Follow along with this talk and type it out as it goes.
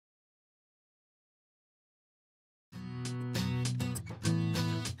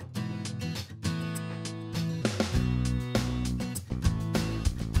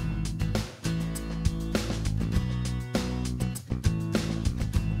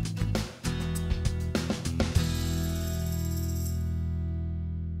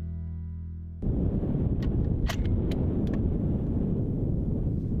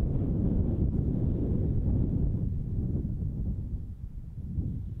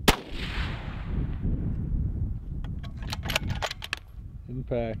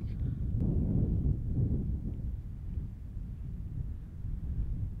packed.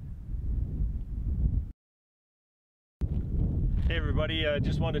 Hey everybody, I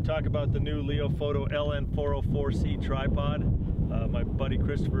just wanted to talk about the new Leofoto LN-404C tripod. My buddy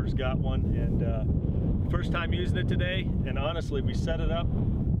Christopher's got one, and first time using it today, and honestly we set it up,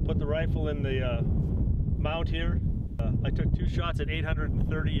 put the rifle in the mount here. I took 2 shots at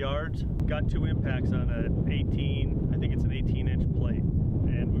 830 yards, got 2 impacts on an 18, I think it's an 18-inch plate,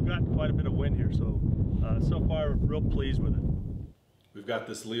 and we've got quite a bit of wind here, so far real pleased with it. We've got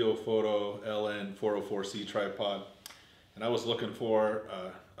this Leofoto LN-404C tripod, and I was looking for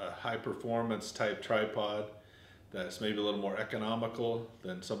a high performance type tripod that's maybe a little more economical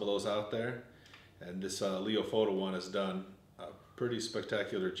than some of those out there, and this Leofoto one has done a pretty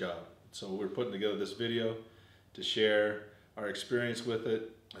spectacular job. So we're putting together this video to share our experience with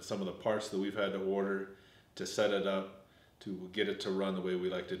it and some of the parts that we've had to order to set it up to get it to run the way we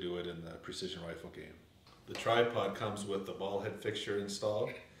like to do it in the precision rifle game. The tripod comes with the ball head fixture installed,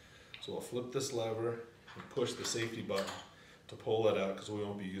 so we'll flip this lever and push the safety button to pull it out because we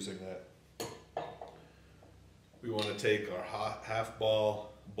won't be using that. We want to take our half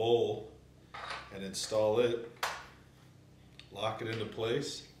ball bowl and install it, lock it into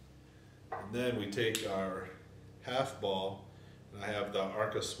place, and then we take our half ball, and I have the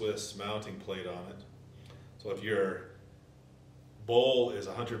Arca Swiss mounting plate on it. So if your bowl is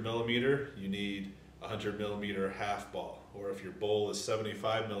 100 millimeter, you need 100 millimeter half ball, or if your bowl is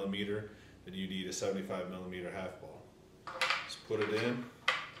 75 millimeter, then you need a 75 millimeter half ball. Just put it in and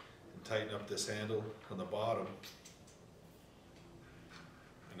tighten up this handle on the bottom,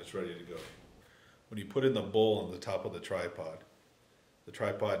 and it's ready to go. When you put in the bowl on the top of the tripod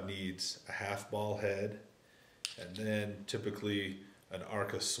needs a half ball head and then typically an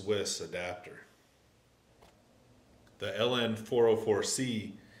Arca Swiss adapter. The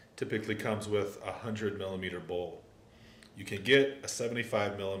LN-404C typically comes with a 100 millimeter bowl. You can get a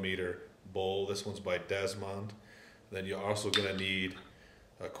 75 millimeter bowl. This one's by Desmond. Then you're also going to need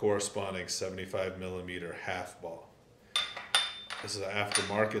a corresponding 75 millimeter half ball. This is an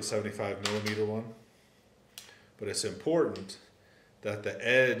aftermarket 75 millimeter one, but it's important that the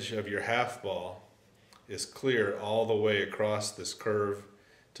edge of your half ball is clear all the way across this curve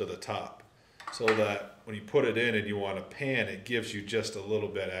to the top, so that when you put it in and you want to pan, it gives you just a little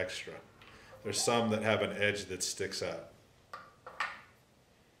bit extra. There's some that have an edge that sticks out.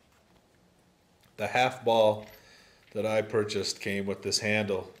 The half ball that I purchased came with this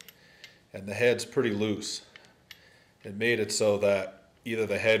handle, and the head's pretty loose. It made it so that either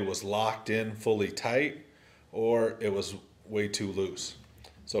the head was locked in fully tight or it was way too loose.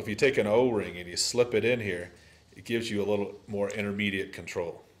 So if you take an O-ring and you slip it in here, it gives you a little more intermediate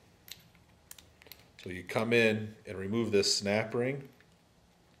control. So you come in and remove this snap ring.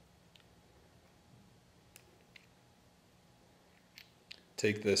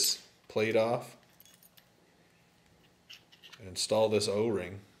 Take this plate off and install this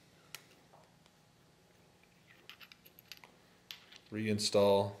O-ring.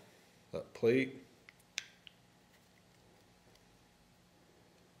 Reinstall that plate.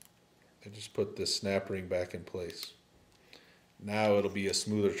 And just put this snap ring back in place. Now it'll be a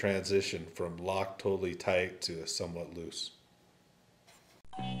smoother transition from locked totally tight to somewhat loose.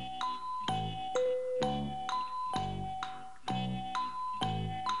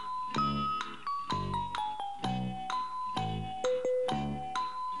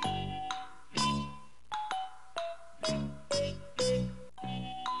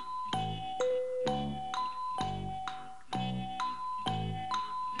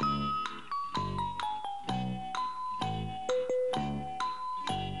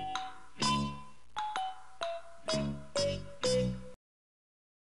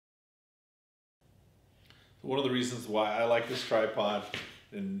 One of the reasons why I like this tripod,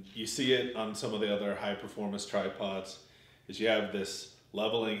 and you see it on some of the other high performance tripods, is you have this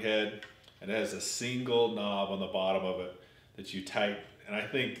leveling head and it has a single knob on the bottom of it that you tighten. And I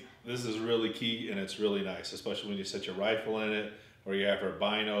think this is really key, and it's really nice, especially when you set your rifle in it or you have our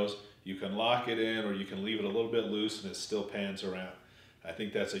binos. You can lock it in or you can leave it a little bit loose and it still pans around. I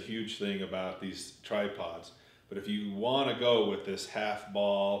think that's a huge thing about these tripods. But if you want to go with this half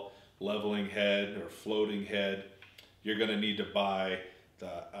ball leveling head or floating head, you're going to need to buy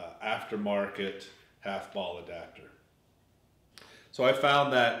the aftermarket half ball adapter. So I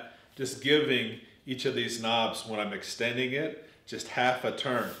found that just giving each of these knobs, when I'm extending it, just half a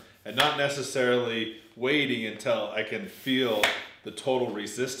turn, and not necessarily waiting until I can feel the total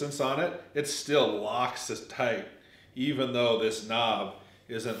resistance on it, it still locks it tight, even though this knob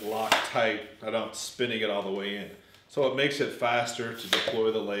isn't locked tight. I'm not spinning it all the way in. So it makes it faster to deploy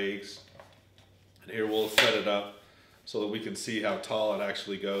the legs. And here we'll set it up so that we can see how tall it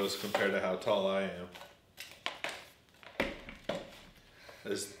actually goes compared to how tall I am.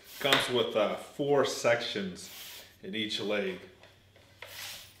 This comes with 4 sections in each leg.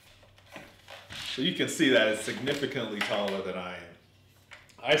 So you can see that it's significantly taller than I am.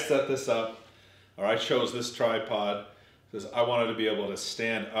 I set this up, or I chose this tripod because I wanted to be able to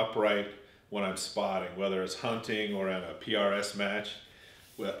stand upright when I'm spotting, whether it's hunting or in a PRS match.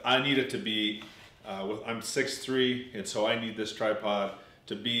 Well, I need it to be, I'm 6'3", and so I need this tripod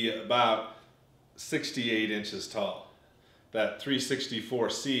to be about 68 inches tall. That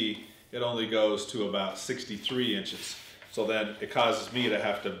 364C, it only goes to about 63 inches. So then it causes me to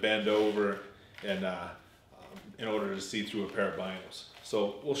have to bend over and in order to see through a pair of binos.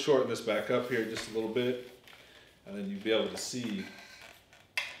 So we'll shorten this back up here just a little bit, and then you'll be able to see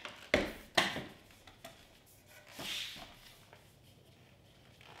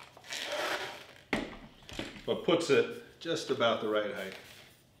what puts it just about the right height.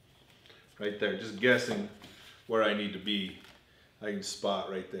 Right there, just guessing where I need to be. I can spot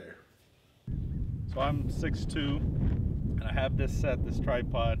right there. So I'm 6'2", and I have this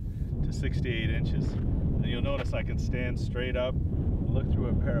tripod to 68 inches. And you'll notice I can stand straight up, look through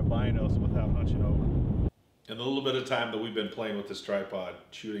a pair of binos without hunching over. In the little bit of time that we've been playing with this tripod,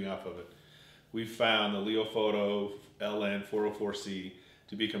 shooting off of it, we found the Leofoto LN-404C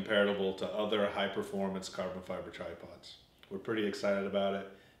to be comparable to other high-performance carbon fiber tripods. We're pretty excited about it,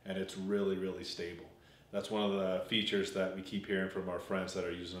 and it's really, really stable. That's one of the features that we keep hearing from our friends that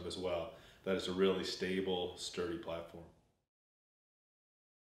are using them as well, that it's a really stable, sturdy platform.